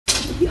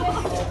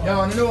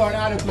Yo, no one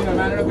out of here, man.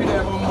 I don't be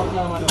there for much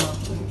longer,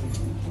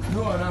 man.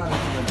 No one out of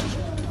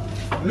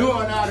here. No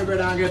one out of here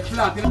and get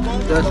flat.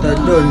 That's a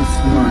dunce,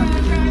 man.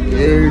 You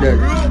hear that?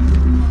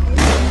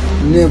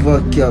 Never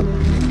cap.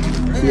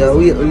 See, I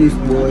wait on this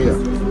boy.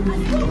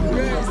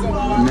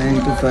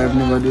 9 to 5,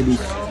 never do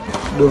this.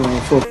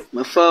 Don't fuck.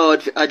 My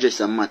forward for address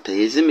a matter,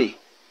 you see me?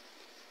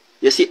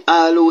 You see,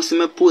 all who see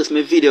me post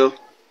my video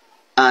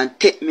and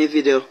take my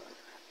video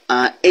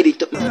and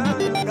edit up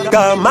my.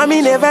 Cause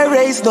mommy never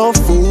raised no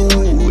fool.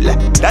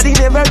 Daddy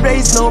never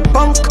raised no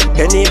punk.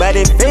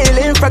 Anybody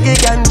failing, froggy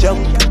can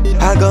jump.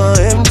 I go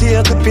empty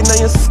a clip in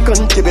your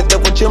skunt. You better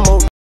watch your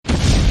mouth.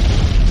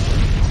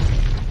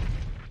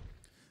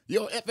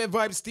 Yo,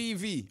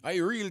 FfvibezTv, I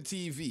real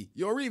TV.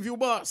 Your review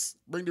boss,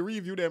 bring the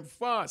review them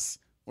fast.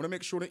 Wanna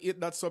make sure to hit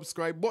that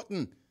subscribe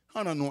button.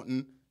 And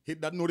nothing,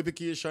 hit that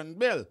notification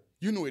bell.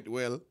 You know it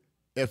well.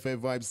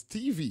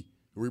 FfvibezTV.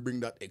 We bring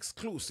that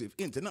exclusive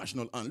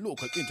international and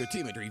local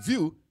entertainment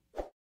review.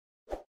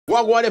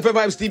 What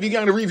FfvibezTV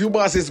gang, the review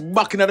boss is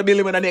back in the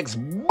building with the next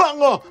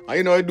banger. And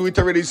you know I do it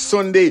already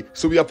Sunday,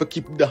 so we have to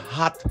keep the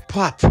hot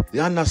pot.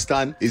 You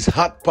understand? It's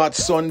hot pot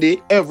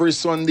Sunday. Every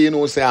Sunday, you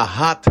know, say a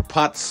hot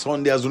pot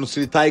Sunday. As you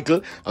see the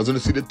title, as you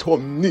see the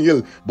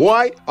thumbnail.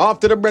 Boy,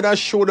 after the brother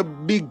show the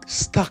big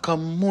stack of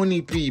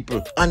money,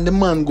 people, and the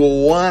man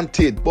go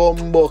wanted,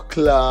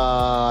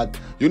 bumbleclad.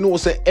 You know,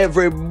 say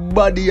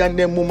everybody and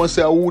them woman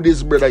say who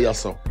this brother you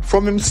saw.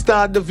 From him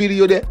start the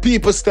video there,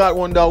 people start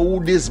wonder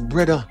who this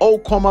brother. How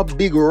come a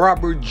big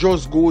robbery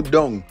just go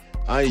down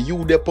and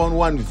you dep on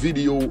one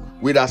video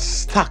with a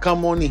stack of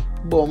money?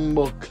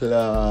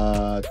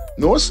 Bumbleclad.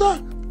 No sir,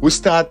 we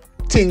start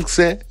think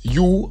say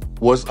you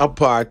was a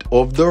part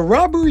of the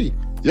robbery.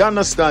 You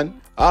understand?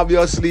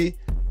 Obviously,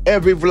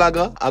 every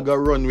vlogger I gotta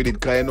run with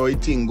it cause you know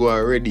it thing go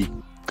already.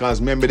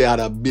 Cause remember they had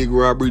a big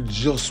robbery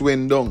just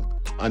went down.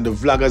 And the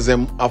vloggers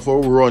them have to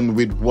run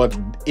with what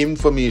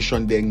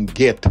information they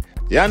get.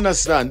 You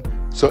understand?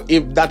 So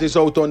if that is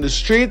out on the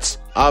streets,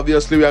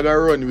 obviously we are gonna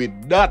run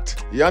with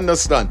that. You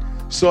understand?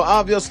 So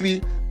obviously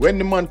when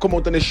the man come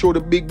out and they show the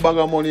big bag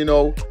of money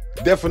now,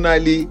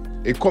 definitely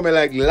it coming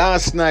like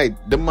last night.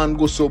 The man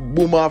go so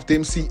boom after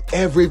him, see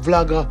every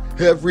vlogger,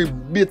 every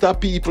bit of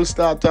people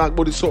start talking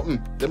about it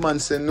something. The man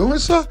say, no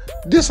sir,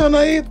 this and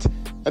it.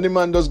 And the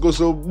man just go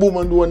so boom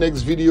and do a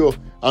next video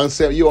and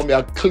say, yo, me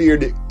I clear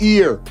the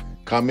ear.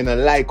 Cause me not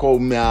like how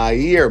me I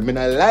hear. Me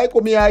not like how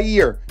me I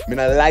hear. Me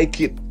not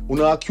like it. You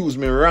not accuse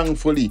me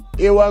wrongfully.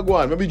 Hey, what go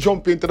on? Maybe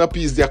jump into the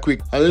piece there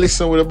quick and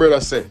listen what the brother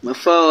say. My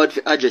forward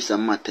for address a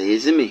matter, you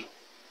see me?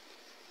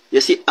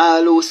 You see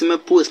all who see me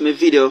post my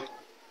video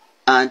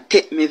and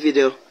take my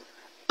video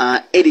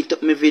and edit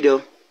up my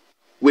video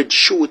with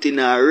shooting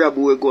or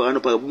robbery going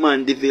up at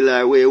Mandeville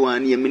or where you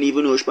want. I mean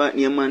even know spot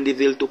near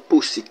Mandeville to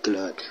pussy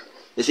clad.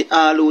 You see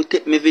all who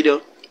take my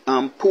video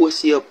and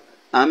post it up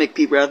and make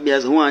people have me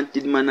as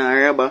wanted man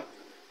or robber.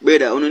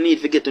 Brother, you don't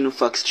need to get no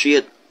facts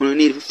straight. You don't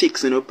need to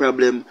fix no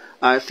problem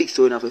or fix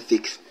what you have to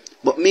fix.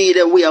 But me,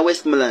 the way of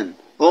Westmoreland,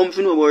 how do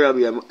you know about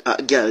robbery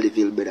at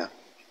Galdeville, brother?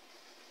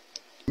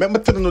 Remember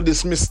telling you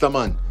this, Mr.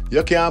 Man.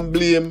 You can't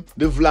blame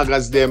the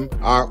vloggers them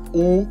or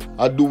who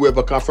or do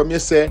whatever. Because from you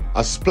say,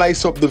 I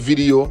splice up the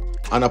video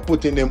and I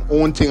put in them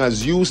own thing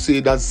as you say,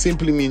 that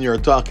simply mean you're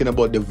talking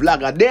about the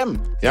vlogger them.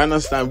 You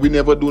understand? We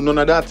never do none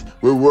of that.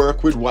 We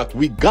work with what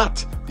we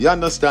got. You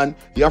understand?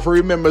 You have to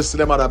remember see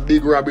them had a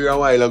big robbery a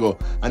while ago.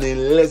 And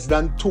in less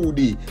than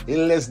 2D,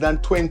 in less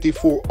than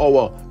 24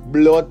 hours,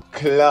 blood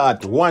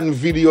clot, one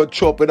video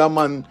chop with a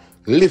man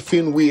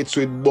lifting weights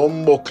with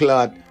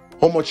bumbleclad.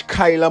 How much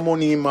Kyla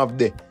money him have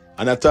there?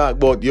 And I talk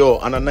about, yo,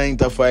 and a 9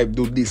 to 5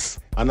 do this.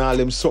 And all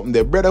them something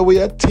there. Brother, what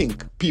you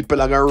think people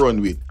are going to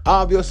run with?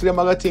 Obviously, them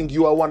are going to think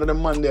you are one of the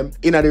man them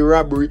in the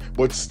robbery.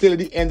 But still at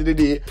the end of the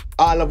day,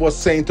 all of us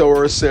saying to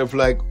ourselves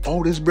like,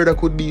 oh, this brother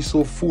could be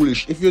so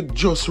foolish if you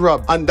just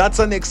rob. And that's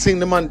the next thing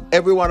the man,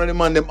 every one of the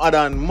man them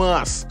other than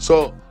mass.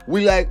 So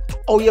we like,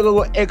 oh, you're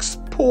going to go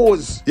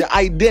expose your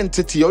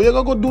identity. Oh, you're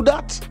going to go do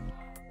that?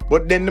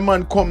 But then the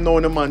man come now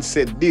and the man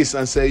said this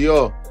and say,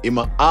 yo, I'm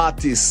an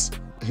artist.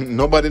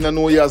 Nobody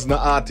know you as an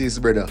artist,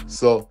 brother.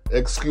 So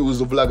excuse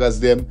the vloggers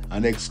them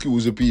and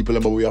excuse the people,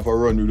 but we have to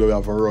run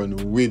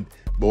with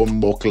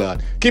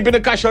bumbleclad. Keeping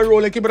the cash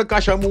rolling, keeping the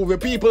cash moving.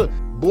 People,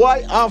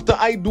 boy, after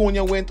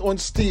Aidonia went on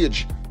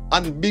stage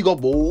and big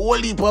up whole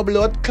heap of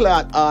blood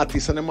clad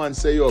artists, and the man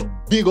say, yo,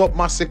 big up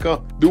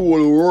Masicka, the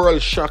whole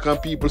world Shak, and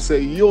people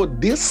say, yo,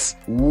 this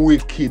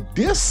wicked,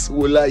 this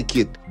we like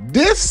it.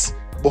 This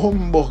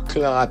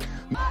bumbleclad.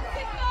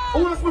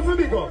 Who else was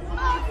big up?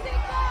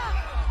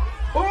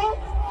 Who?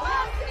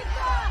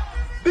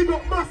 Big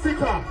up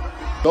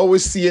Masicka. Now we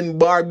see in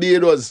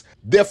Barbados,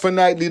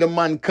 definitely the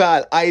man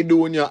called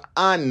Aidonia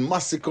and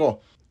Masicka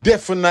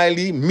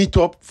definitely meet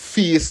up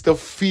face to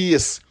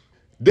face.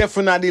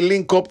 Definitely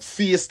link up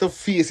face to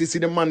face. You see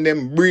the man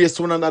them brace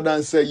one another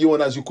and say, yo,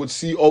 and as you could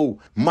see, oh,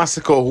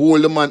 Masicka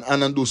hold the man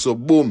and do so,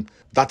 boom.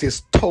 That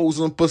is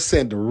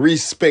 1000%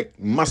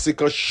 respect.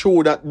 Masicka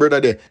show that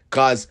brother there.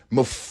 Cause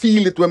me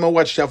feel it when I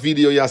watch that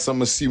video, yes,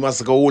 and I see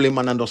Masicka hold him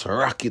and just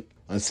rock it.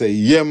 And say,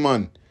 yeah,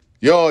 man.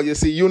 Yo, you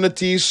see,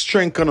 unity is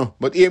strength, you know.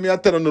 But hear me, I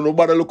tell you,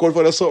 nobody look out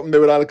for the something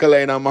there with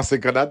alkaline and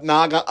Masicka. That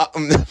nah gonna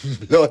happen.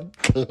 Blood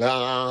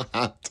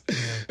clot.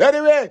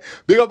 Anyway,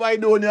 big up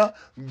Aidonia,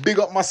 big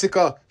up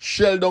Masicka,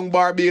 Sheldon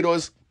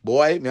Barbados.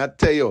 Boy, me I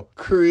tell you,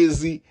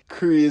 crazy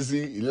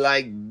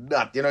like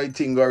that. You know you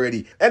think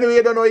already. Anyway,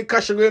 you don't know how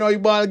cash go, you know how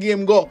ball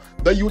game go.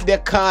 The youth they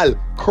call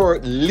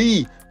Kurt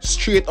Lee,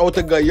 straight out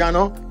of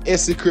Guyana,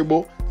 Essie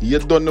Cribbo. You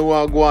don't know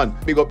what go on.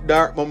 Big up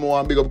Dark Mama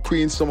one, big up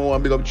Queen Summer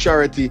one, big up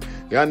Charity.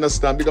 You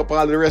understand? Big up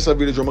all the rest of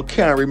the village. I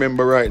can't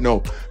remember right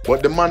now.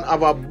 But the man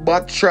have a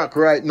bad track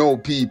right now,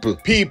 people.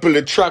 People,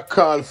 the track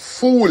called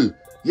Fool.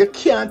 You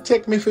can't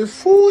take me for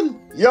fool.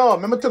 Yo,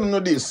 let me tell you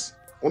this.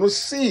 Want to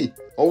see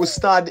how we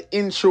start the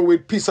intro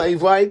with Peace I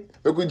Vibe?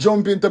 We could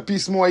jump into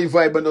Peace More I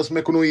Vibe and just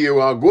make you hear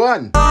what go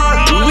on.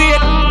 Wait,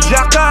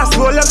 jackass,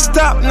 hold up,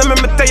 stop. Now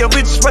me tell you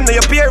which one of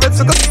your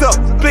parents are gonna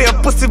stop. Play a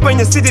pussy when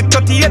you see the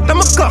 38 I'm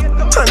a cock.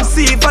 And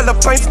see if all the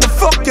pints in the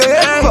fuck your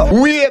head up.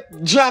 Wait,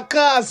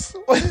 jackass.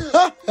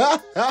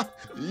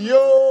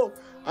 Yo.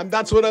 And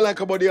that's what I like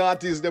about the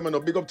artists, them, you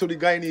know. Big up to the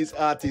Guyanese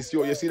artists.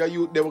 Yo, you see that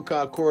youth, they will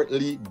call Kurt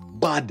Lee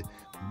bad.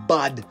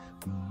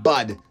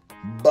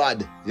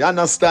 You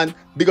understand?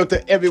 Big up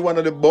to every one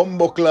of the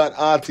bumbuckler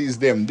artists,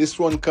 them. This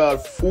one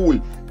called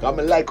Fool. I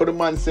mean, like how the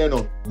man say,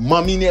 no,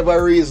 mommy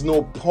never raised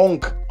no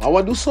punk. I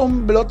want to do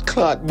some blood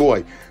clot,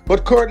 boy.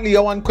 But currently, I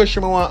one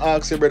question I want to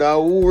ask you, brother.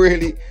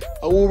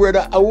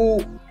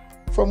 Who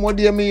from what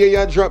day me hear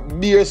you drop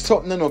beer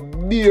something, no?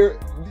 Beer,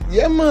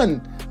 yeah,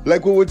 man.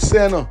 Like we would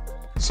say, no?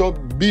 So,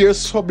 beer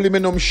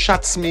subliminum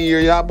shots me here,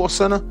 yeah, boss,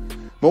 no?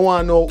 I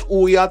want to know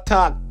who you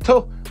talk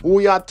to,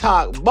 who you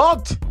talk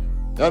about.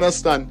 You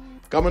understand?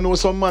 Because I know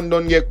some man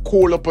don't get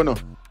cold up, you know.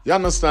 You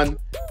understand?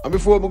 And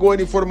before I go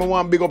any further, I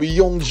want to big up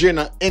Young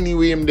Jenna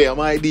anyway I'm there.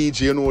 My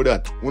DJ, you know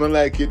that. You don't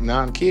like it?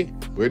 Nah, okay.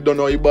 But you don't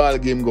know how your ball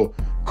game go.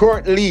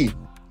 Kurt Lee,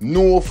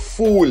 no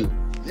fool.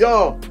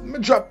 Yo, let me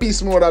drop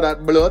piece more of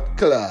that blood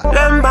clot.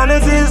 Them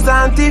banners is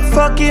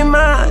anti-fucking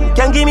man.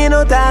 Can't give me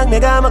no time, me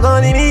got my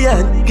gun in me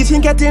hand.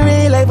 Kitchen cat in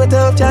real life, but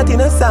tough chat in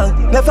a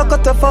song. Never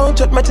cut a phone,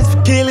 shot matches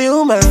for kill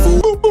you, man.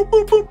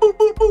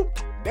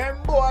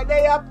 Them boy,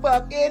 they are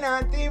fucking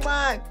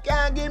anti-man.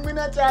 Can't give me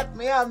no chat,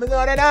 me have me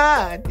got it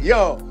on.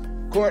 Yo,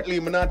 Kurt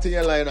Lee, me not tell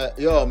you a lie.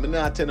 Yo, me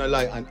not tell you a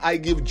lie. And I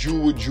give Jew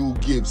what Jew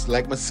gives.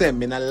 Like I said,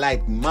 me not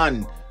like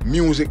man.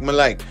 Music me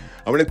like.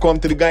 And when it comes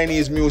to the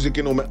Guyanese music,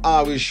 you know, me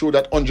always show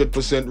that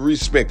 100%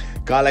 respect.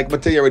 Because like I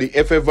tell you already,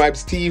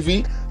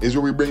 FfvibezTv is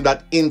where we bring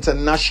that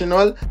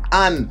international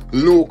and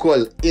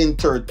local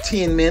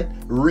entertainment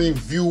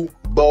review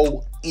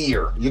bow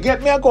ear. You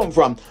get me I come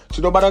from?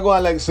 So nobody go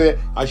and like say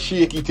a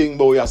shaky thing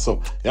bow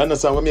yourself. You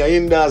understand? When me I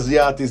endorse the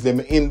artists,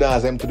 them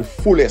endorse them to the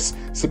fullest.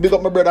 So big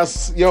up my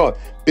brothers, yo.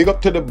 Big up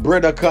to the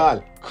brother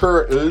called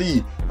Kurt Lee.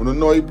 You don't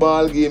know the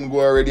ball game go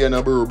already in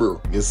a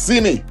bro. You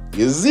see me?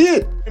 You see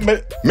it?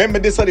 Remember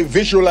this is the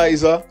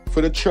visualizer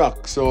for the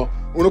track. So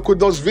you could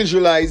just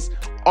visualize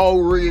how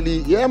really,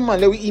 yeah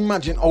man, let me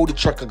imagine how the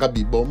track could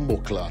be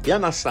bumbuckler. You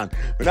understand?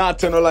 But now I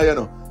tell you, you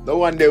know, the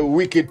one the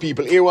wicked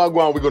people. Here we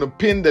go, we're gonna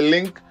pin the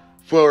link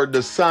for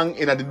the song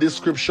in the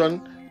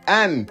description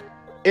and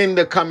in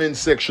the comment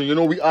section. You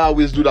know, we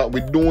always do that.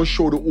 We don't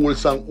show the whole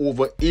song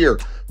over here.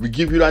 We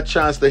give you that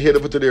chance to head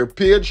over to their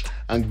page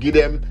and give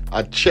them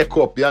a check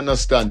up. You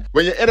understand?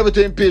 When you head over to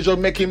their page, you'll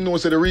make him know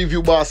so the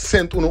review bar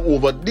sent on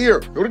over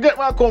there. You get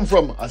where I come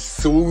from? I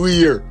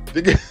swear.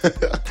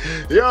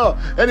 Yo,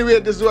 anyway,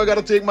 this is where I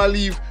gotta take my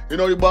leave. You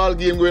know, the ball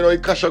game going on, the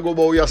cash go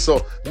about here.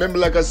 So remember,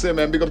 like I said,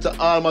 man, big up to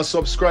all my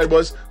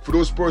subscribers. For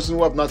those persons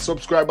who have not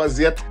subscribed as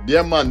yet,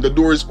 yeah man, the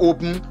door is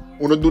open.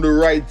 Want to do the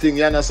right thing,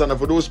 you understand? And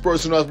for those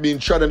persons who have been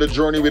treading the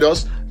journey with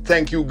us,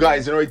 thank you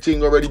guys and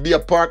everything already. Be a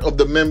part of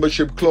the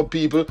membership club,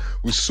 people.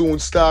 We soon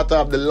start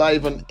off the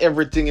live and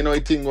everything and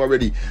everything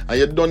already. And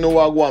you don't know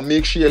what I want,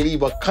 make sure you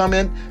leave a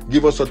comment,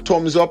 give us a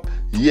thumbs up.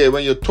 Yeah,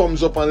 when you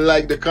thumbs up and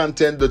like the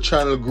content, the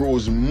channel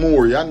grows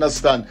more, you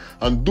understand?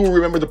 And do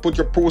remember to put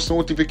your post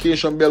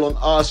notification bell on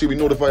all so you'll be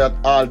notified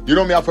at all. You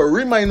know me, I have to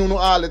remind you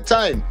all the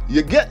time.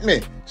 You get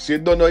me? So you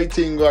don't know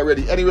anything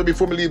already. Anyway,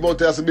 before me leave out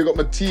there, I have to big up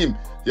my team.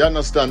 You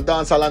understand?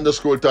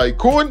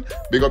 Dancehall_tycoon.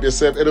 Big up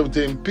yourself,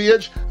 editing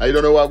page. And you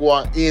don't know what I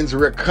want. Ains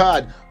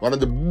Record, one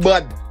of the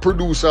bad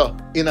producer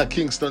in a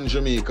Kingston,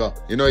 Jamaica.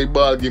 You know, the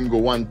ball game go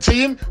one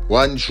team,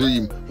 one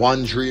dream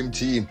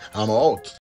team. I'm out.